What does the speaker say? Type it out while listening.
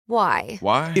Why?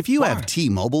 Why? If you have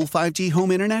T-Mobile 5G home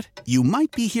internet, you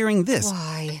might be hearing this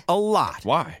Why? a lot.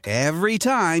 Why? Every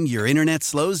time your internet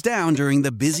slows down during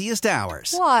the busiest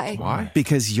hours. Why? Why?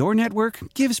 Because your network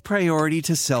gives priority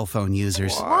to cell phone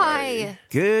users. Why?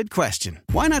 Good question.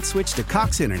 Why not switch to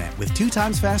Cox Internet with 2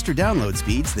 times faster download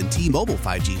speeds than T-Mobile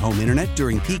 5G home internet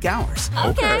during peak hours?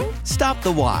 Okay. Stop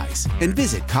the whys and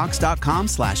visit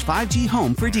cox.com/5G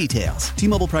home for details.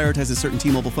 T-Mobile prioritizes certain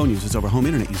T-Mobile phone users over home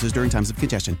internet users during times of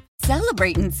congestion.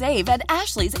 Celebrate and save at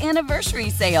Ashley's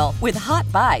Anniversary Sale. With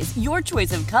Hot Buys, your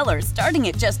choice of colors starting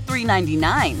at just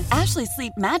 $3.99. Ashley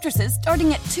Sleep mattresses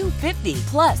starting at $2.50.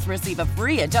 Plus, receive a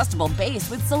free adjustable base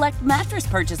with select mattress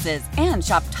purchases. And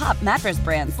shop top mattress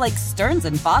brands like Stearns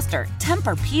 & Foster,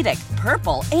 Tempur-Pedic,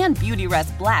 Purple, and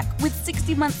Beautyrest Black with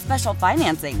 60-month special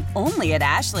financing. Only at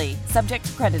Ashley. Subject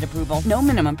to credit approval. No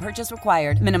minimum purchase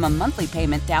required. Minimum monthly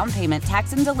payment, down payment,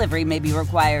 tax, and delivery may be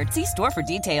required. See store for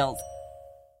details.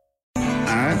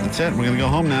 All right, that's it. We're going to go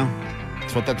home now.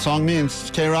 That's what that song means.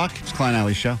 It's K-Rock. It's Klein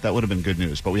Alley Show. That would have been good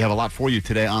news. But we have a lot for you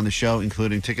today on the show,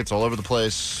 including tickets all over the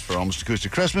place for Almost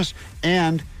Acoustic Christmas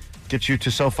and get you to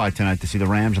SoFi tonight to see the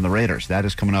Rams and the Raiders. That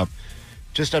is coming up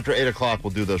just after 8 o'clock.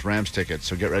 We'll do those Rams tickets,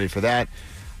 so get ready for that.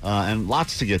 And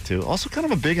lots to get to. Also kind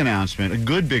of a big announcement, a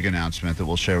good big announcement that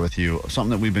we'll share with you,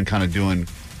 something that we've been kind of doing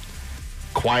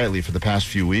quietly for the past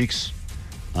few weeks.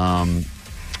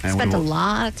 And Spent a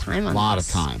lot of time on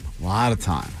this. A lot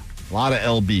of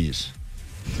LBs.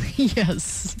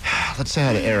 Yes. Let's say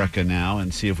hi to Erica now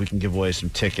and see if we can give away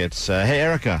some tickets. Hey,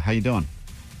 Erica, how you doing?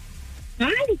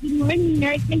 Hi, good morning. How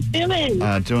are you doing?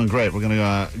 Doing great. We're going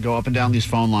to go up and down these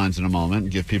phone lines in a moment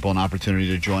and give people an opportunity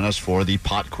to join us for the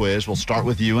pot quiz. We'll start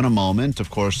with you in a moment.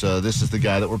 Of course, this is the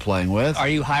guy that we're playing with. Are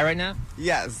you high right now?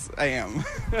 Yes, I am.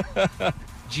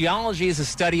 Geology is a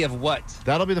study of what?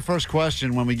 That'll be the first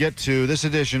question when we get to this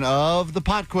edition of the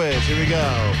pot quiz. Here we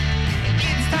go.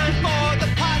 It's time for the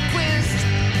pot quiz.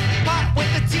 Pot with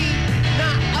the T,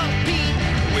 not a P.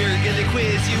 We're gonna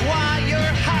quiz you while you're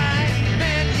high.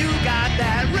 Man, you got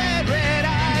that red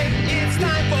eye. It's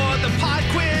time for the pot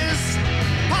quiz.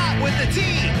 Pot with the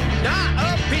T, not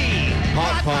a P.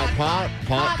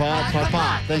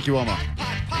 Pot. Thank you, Omar.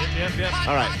 Yep.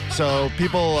 All right, so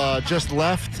people just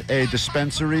left a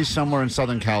dispensary somewhere in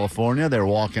Southern California. They're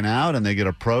walking out, and they get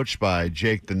approached by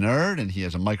Jake the Nerd, and he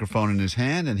has a microphone in his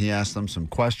hand, and he asks them some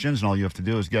questions, and all you have to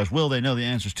do is guess, will they know the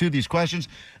answers to these questions?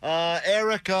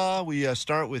 Erica, we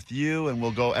start with you, and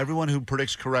we'll go everyone who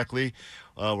predicts correctly.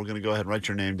 We're going to go ahead and write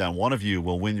your name down. One of you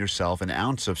will win yourself an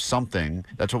ounce of something.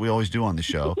 That's what we always do on the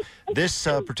show. This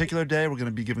particular day, we're going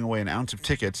to be giving away an ounce of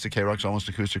tickets to K-Rock's Almost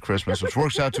Acoustic Christmas, which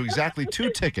works out to exactly 2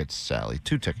 tickets, Sally.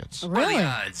 2 tickets. What are the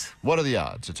odds? What are the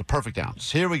odds? It's a perfect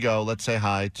ounce. Here we go. Let's say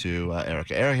hi to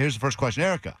Erica. Erica, here's the first question.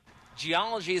 Erica.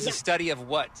 Geology is a study of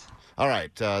what? All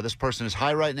right. This person is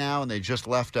high right now, and they just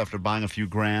left after buying a few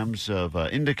grams of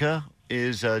indica.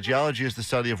 Geology is the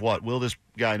study of what? Will this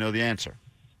guy know the answer?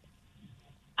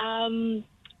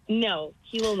 No,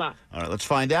 he will not. All right, let's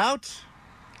find out.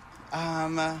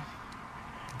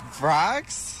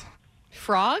 Frogs?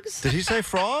 Frogs? Did he say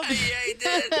frogs? Yeah, he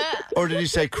did. Or did he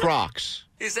say crocs?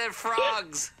 He said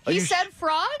frogs. He said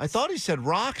frogs? I thought he said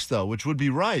rocks, though, which would be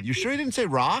right. You sure he didn't say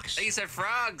rocks? He said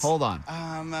frogs. Hold on.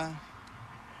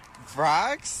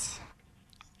 Frogs?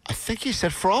 I think he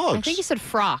said frogs. I think he said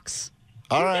frocks.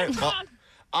 All right. Well,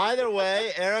 either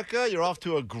way, Erica, you're off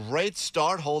to a great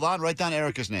start. Hold on. Write down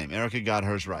Erica's name. Erica got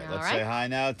hers right. All Let's right. say hi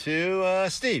now to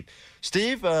Steve.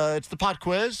 Steve, it's the pot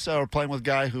quiz. We're playing with a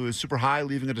guy who is super high,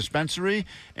 leaving a dispensary,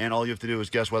 and all you have to do is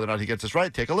guess whether or not he gets this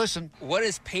right. Take a listen. What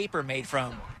is paper made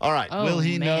from? All right. Oh, Will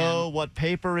he man. know what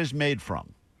paper is made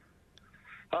from?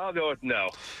 I'll go with no.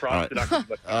 All Frogs.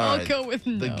 right. I'll go with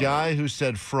no. The guy who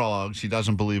said frogs, he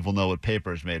doesn't believe will know what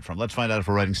paper is made from. Let's find out if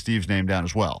we're writing Steve's name down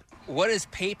as well. What is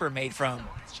paper made from?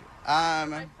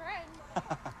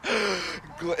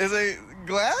 Is it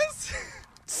glass?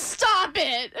 Stop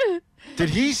it! Did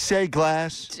he say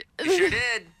glass? You sure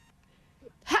did.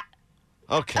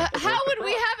 Okay. How would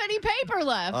we have any paper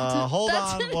left? Hold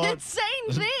That's on. an What? insane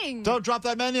thing. Don't drop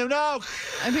that menu. No.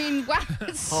 I mean, wow.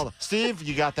 Hold on. Steve,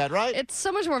 you got that right? It's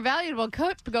so much more valuable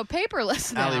to go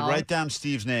paperless now. Allie, write down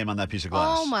Steve's name on that piece of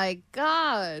glass. Oh, my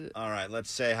God. All right, let's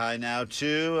say hi now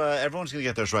to everyone's going to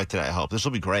get theirs right today, I hope. This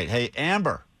will be great. Hey,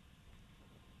 Amber.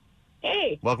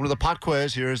 Hey. Welcome to the pot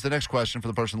quiz. Here is the next question for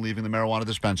the person leaving the marijuana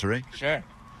dispensary. Sure.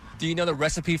 Do you know the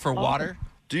recipe for water?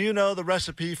 Do you know the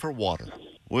recipe for water?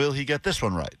 Will he get this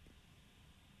one right?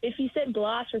 If he said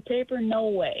glass or paper, no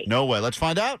way. No way. Let's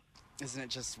find out. Isn't it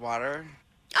just water?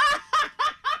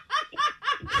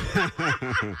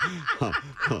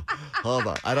 Hold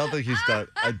on. I don't think he's done.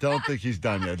 I don't think he's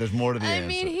done yet. There's more to the answer. I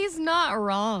mean, he's not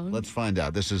wrong. Let's find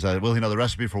out. This is, will he know the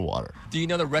recipe for water? Do you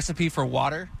know the recipe for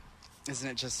water? Isn't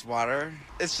it just water?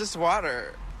 It's just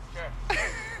water.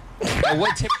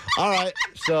 What tip? All right.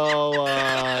 So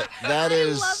that I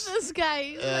is. love this guy.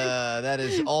 He's my That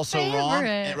is also wrong. favorite.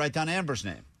 And write down Amber's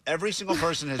name. Every single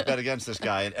person has bet against this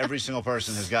guy, and every single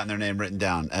person has gotten their name written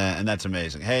down, and that's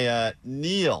amazing. Hey,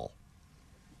 Neil.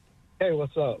 Hey,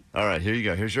 what's up? All right, here you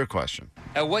go. Here's your question.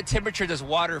 At what temperature does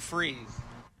water freeze?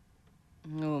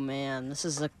 Oh man, this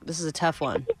is a tough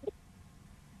one.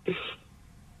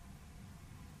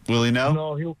 Will he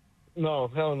know? No,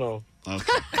 hell no.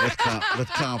 Okay. With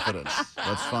confidence.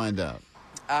 Let's find out.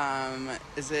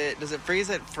 Does it freeze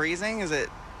at freezing? Is it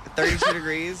 32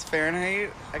 degrees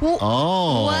Fahrenheit?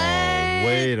 Oh, What?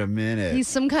 wait a minute. He's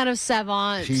some kind of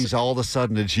savant. He's all of a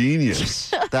sudden a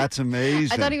genius. That's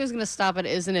amazing. I thought he was going to stop at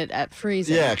isn't it at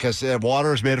freezing? Yeah, because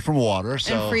water is made from water.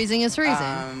 So And freezing is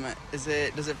freezing. Does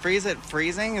it freeze at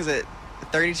freezing? Is it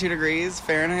 32 degrees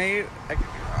Fahrenheit? I could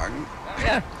be wrong.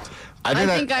 Yeah. I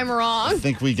think I'm wrong. I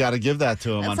think we got to give that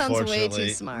to him, That sounds way unfortunately.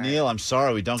 too smart. Neil, I'm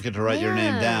sorry we don't get to write your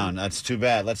name Man. down. That's too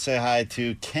bad. Let's say hi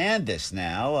to Candace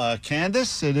now.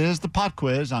 Candace, it is the pop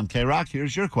quiz on K-Rock.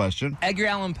 Here's your question. Edgar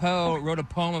Allan Poe wrote a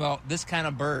poem about this kind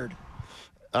of bird.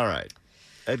 All right.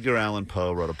 Edgar Allan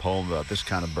Poe wrote a poem about this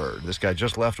kind of bird. This guy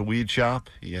just left a weed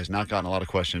shop. He has not gotten a lot of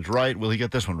questions right. Will he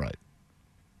get this one right?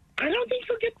 I don't think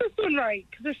he'll get this one right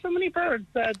because there's so many birds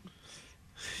that.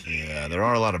 Yeah, there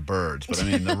are a lot of birds, but I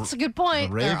mean, That's a good point.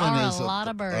 the raven There are is a lot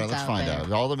of birds All right, let's out find there.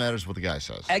 out. All that matters is what the guy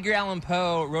says. Edgar Allan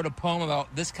Poe wrote a poem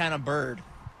about this kind of bird.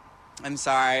 I'm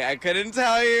sorry, I couldn't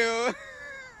tell you.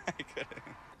 I couldn't.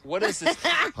 What is this?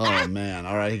 Oh man!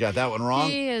 All right, he got that one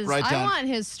wrong. He is. Write I down. want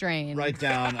his strain. Write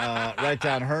down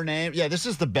her name. Yeah, this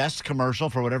is the best commercial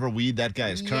for whatever weed that guy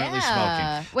is currently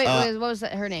smoking. Wait, what was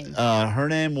that? Her name? Her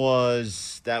name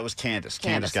was Candace.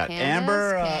 Candace got Candace,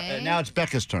 Amber. okay. Now it's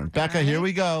Becca's turn. Becca, here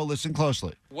we go. Listen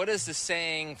closely. What is the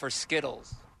saying for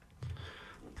Skittles?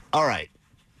 All right.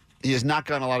 He has not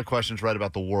gotten a lot of questions right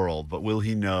about the world, but will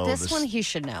he know This one he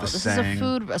should know. the This saying-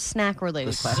 is a snack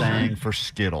related the question. saying for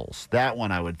Skittles? That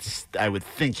one I would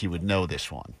think he would know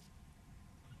this one.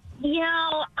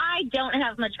 I don't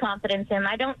have much confidence in him.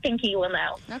 I don't think he will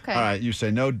know. Okay. All right, you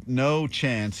say no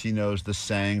chance he knows the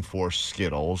saying for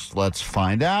Skittles. Let's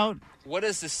find out. What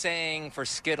is the saying for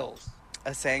Skittles?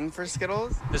 A saying for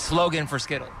Skittles? The slogan for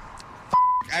Skittles.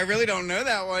 I really don't know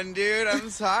that one, dude. I'm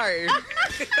sorry.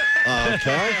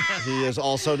 Okay. He has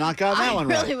also not gotten that I one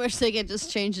really right. wish they could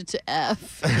just change it to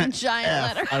F in giant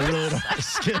F. letters. I really don't like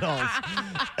Skittles.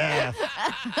 F.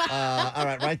 All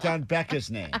right, write down Becca's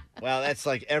name. Well, that's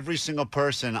like every single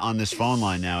person on this phone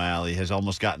line now, Allie, has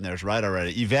almost gotten theirs right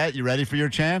already. Yvette, you ready for your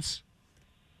chance?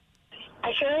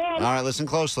 I sure am. All right, listen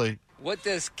closely. What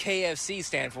does KFC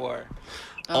stand for?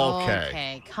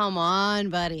 Okay. Come on,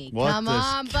 buddy. What Come does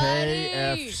on, buddy.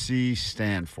 KFC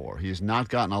stand for? He has not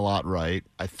gotten a lot right.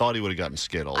 I thought he would have gotten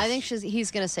Skittles. I think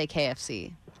he's going to say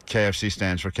KFC. KFC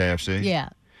stands for KFC? Yeah.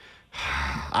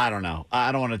 I don't know.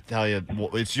 I don't want to tell you.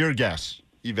 It's your guess,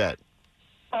 Yvette.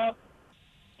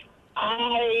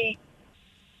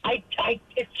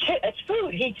 It's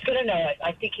food. He's gonna know it.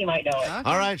 I think he might know it. Okay.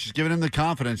 All right, she's giving him the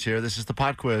confidence here. This is the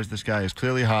pot quiz. This guy is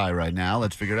clearly high right now.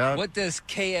 Let's figure it out. What does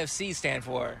KFC stand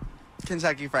for?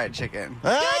 Kentucky Fried Chicken. Hey,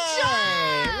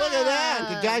 look at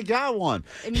that. The guy got one.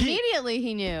 Immediately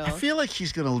he knew. I feel like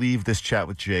he's going to leave this chat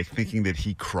with Jake thinking that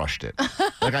he crushed it.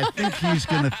 Like, I think he's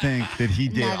going to think that he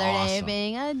did Another day awesome.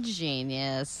 being a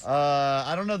genius.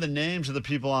 I don't know the names of the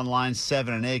people on line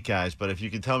 7 and 8, guys, but if you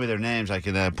can tell me their names, I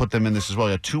can put them in this as well.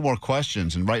 We got 2 more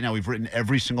questions, and right now we've written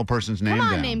every single person's name Come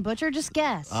on, down. name butcher, just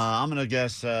guess. I'm going to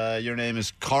guess your name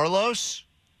is Carlos.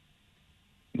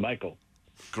 Michael.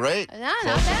 Great. no, not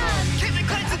bad. Kevin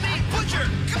Klein's the name butcher.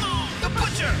 Come on, the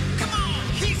butcher. Come on,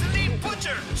 he's the name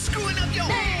butcher. Screwing up your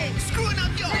name. Screwing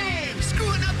up your name.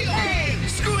 Screwing up your name.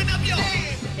 Screwing up your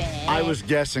name. I was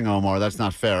guessing, Omar. That's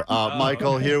not fair.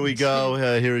 Michael, here we go.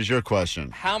 Here is your question.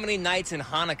 How many nights in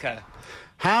Hanukkah?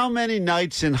 How many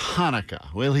nights in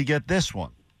Hanukkah? Will he get this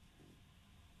one?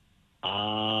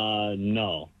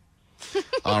 No.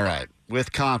 All right.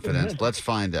 With confidence, let's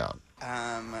find out.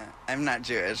 I'm not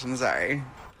Jewish. I'm sorry.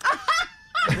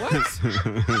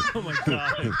 Oh my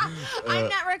God. I'm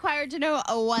not required to know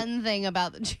one thing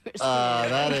about the Jewish community.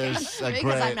 That is a because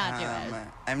great. I'm not Jewish.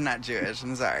 I'm not Jewish.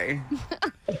 I'm sorry.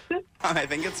 I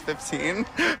think it's 15.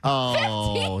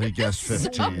 Oh, he guessed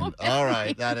 15. So All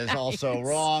right, that is nice. also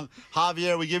wrong.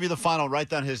 Javier, we give you the final. Write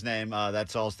down his name.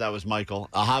 That was Michael.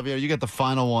 Javier, you get the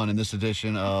final one in this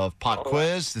edition of Pot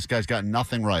Quiz. This guy's got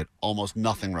nothing right, almost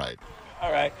nothing right.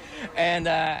 All right. And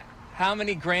how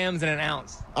many grams in an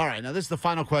ounce? All right, now this is the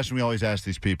final question we always ask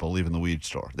these people leaving the weed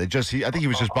store. I think he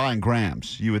was just buying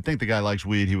grams. You would think the guy likes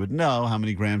weed. He would know how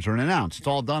many grams are in an ounce. It's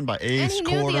all done by And eighths, he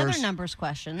knew quarters. the other numbers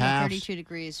question, the halves. 32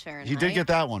 degrees Fahrenheit. He did get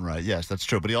that one right. Yes, that's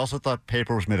true. But he also thought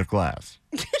paper was made of glass.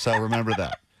 So remember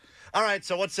that. All right,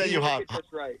 so what say you,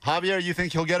 That's right. Javier? You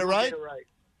think he'll get it right? Get it right.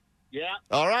 Yeah.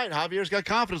 All right, Javier's got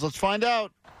confidence. Let's find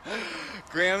out.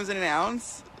 Grams in an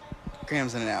ounce?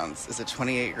 Grams in an ounce. Is it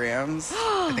 28 grams?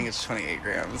 I think it's 28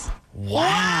 grams.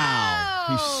 Wow.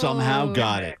 He somehow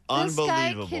got it. This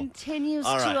Unbelievable. guy continues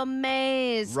All right. to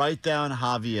amaze. Write down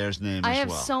Javier's name I as have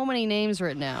well. so many names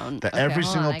written down. That Okay, every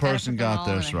hold single on. I gotta person put them got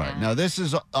all in this a right. hat. Now, this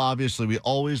is obviously, we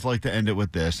always like to end it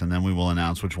with this, and then we will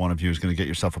announce which one of you is going to get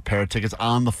yourself a pair of tickets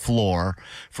on the floor.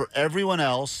 For everyone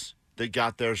else that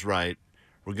got theirs right,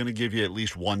 we're going to give you at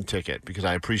least one ticket because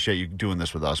I appreciate you doing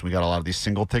this with us. We got a lot of these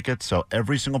single tickets. So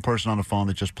every single person on the phone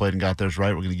that just played and got theirs right,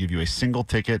 we're going to give you a single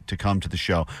ticket to come to the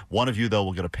show. One of you, though,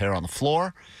 will get a pair on the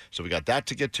floor. So we got that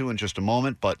to get to in just a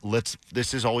moment. But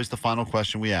this is always the final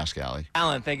question we ask, Allie.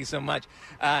 Alan, thank you so much.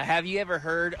 Have you ever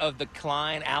heard of the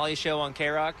Klein Alley Show on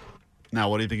K-Rock? Now,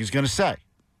 what do you think he's going to say?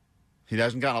 He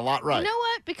hasn't gotten a lot right. You know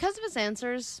what? Because of his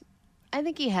answers, I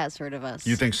think he has heard of us.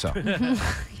 You think so?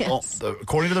 Yes. Well,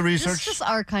 according to the This is research, just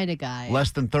our kind of guy.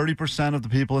 less than 30% of the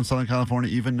people in Southern California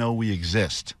even know we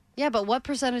exist. Yeah, but what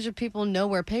percentage of people know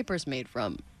where paper's made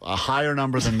from? A higher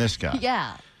number than this guy.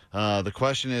 Yeah. The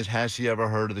question is, has he ever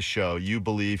heard of the show? You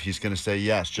believe he's going to say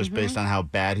yes, just based on how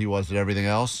bad he was at everything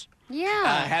else?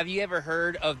 Yeah. Have you ever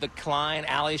heard of the Klein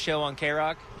Alley Show on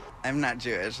K-Rock? I'm not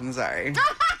Jewish. I'm sorry.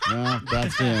 No,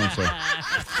 that's the answer.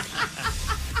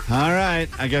 All right.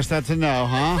 I guess that's a no,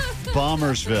 huh?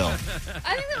 Bombersville.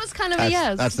 I think that was kind of a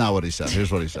yes. That's not what he said.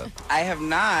 Here's what he said. I have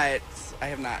not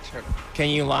heard of it. Can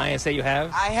you lie and say you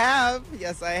have? I have.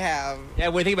 Yes, I have. Yeah,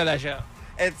 what do you think about that show?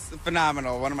 It's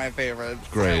phenomenal. One of my favorites.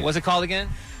 Great. What's it called again?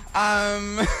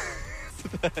 I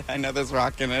know there's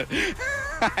rock in it.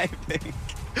 I think.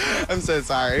 I'm so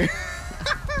sorry.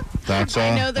 That's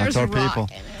I know there's that's our rock people.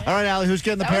 in it. All right, Allie, who's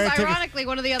getting the That pair was of tickets? ironically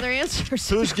one of the other answers.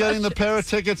 to Who's getting the pair of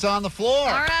tickets on the floor?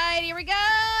 All right, here we go.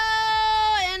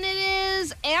 And it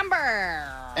is Amber.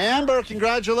 Amber,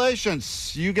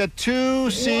 congratulations. You get 2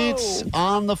 seats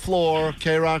on the floor.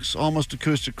 K-Rock's Almost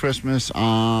Acoustic Christmas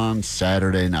on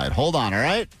Saturday night. Hold on, all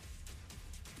right?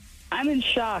 I'm in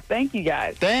shock. Thank you,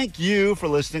 guys. Thank you for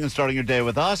listening and starting your day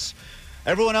with us.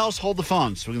 Everyone else, hold the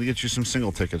phones. We're going to get you some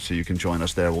single tickets so you can join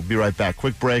us there. We'll be right back.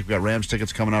 Quick break. We've got Rams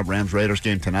tickets coming up. Rams-Raiders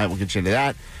game tonight. We'll get you into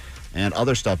that and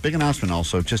other stuff. Big announcement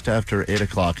also just after 8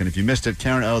 o'clock. And if you missed it,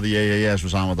 Karen O, the AAS,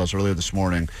 was on with us earlier this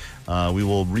morning. We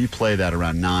will replay that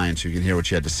around 9 so you can hear what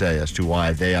she had to say as to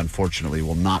why they, unfortunately,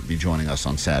 will not be joining us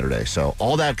on Saturday. So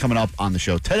all that coming up on the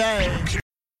show today.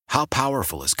 How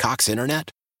powerful is Cox Internet?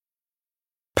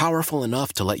 Powerful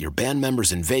enough to let your band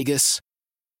members in Vegas,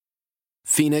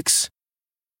 Phoenix,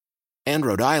 and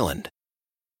Rhode Island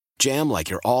jam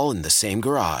like you're all in the same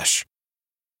garage.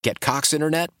 Get Cox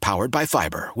Internet powered by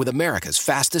fiber with America's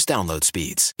fastest download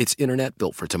speeds. It's internet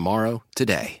built for tomorrow,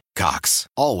 today. Cox,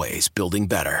 always building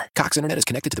better. Cox Internet is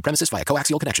connected to the premises via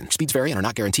coaxial connection. Speeds vary and are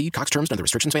not guaranteed. Cox terms and other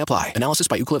restrictions may apply. Analysis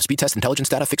by Ookla of Speed Test Intelligence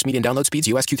Data. Fixed median download speeds.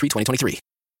 US Q3 2023.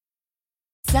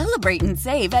 Celebrate and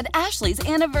save at Ashley's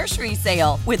Anniversary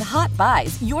Sale. With Hot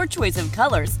Buys, your choice of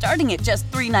colors starting at just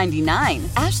 $3.99.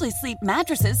 Ashley Sleep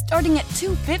mattresses starting at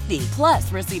 $2.50.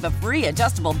 Plus, receive a free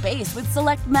adjustable base with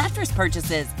select mattress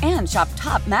purchases. And shop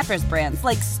top mattress brands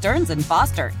like Stearns &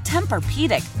 Foster,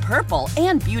 Tempur-Pedic, Purple,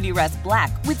 and Beautyrest Black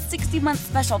with 60-month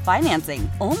special financing.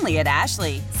 Only at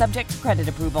Ashley. Subject to credit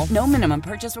approval. No minimum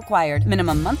purchase required.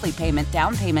 Minimum monthly payment,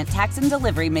 down payment, tax, and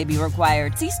delivery may be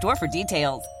required. See store for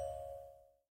details.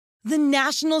 The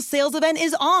national sales event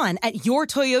is on at your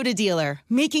Toyota dealer,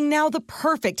 making now the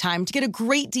perfect time to get a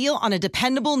great deal on a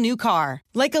dependable new car.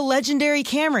 Like a legendary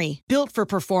Camry, built for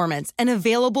performance and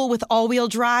available with all-wheel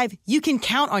drive, you can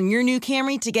count on your new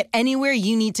Camry to get anywhere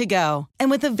you need to go.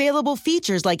 And with available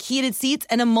features like heated seats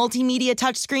and a multimedia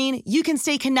touchscreen, you can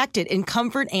stay connected in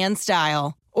comfort and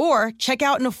style. Or check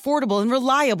out an affordable and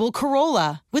reliable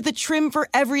Corolla with a trim for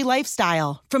every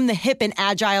lifestyle. From the hip and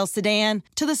agile sedan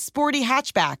to the sporty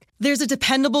hatchback, there's a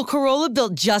dependable Corolla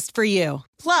built just for you.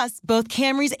 Plus, both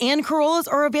Camrys and Corollas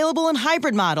are available in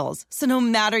hybrid models, so no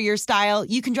matter your style,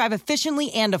 you can drive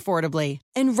efficiently and affordably.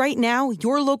 And right now,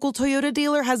 your local Toyota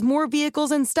dealer has more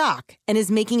vehicles in stock and is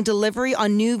making delivery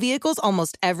on new vehicles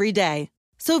almost every day.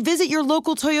 So visit your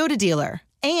local Toyota dealer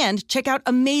and check out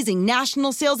amazing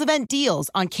national sales event deals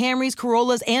on Camrys,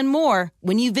 Corollas, and more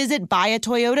when you visit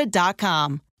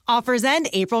buyatoyota.com. Offers end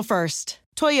April 1st.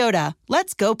 Toyota,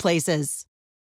 let's go places.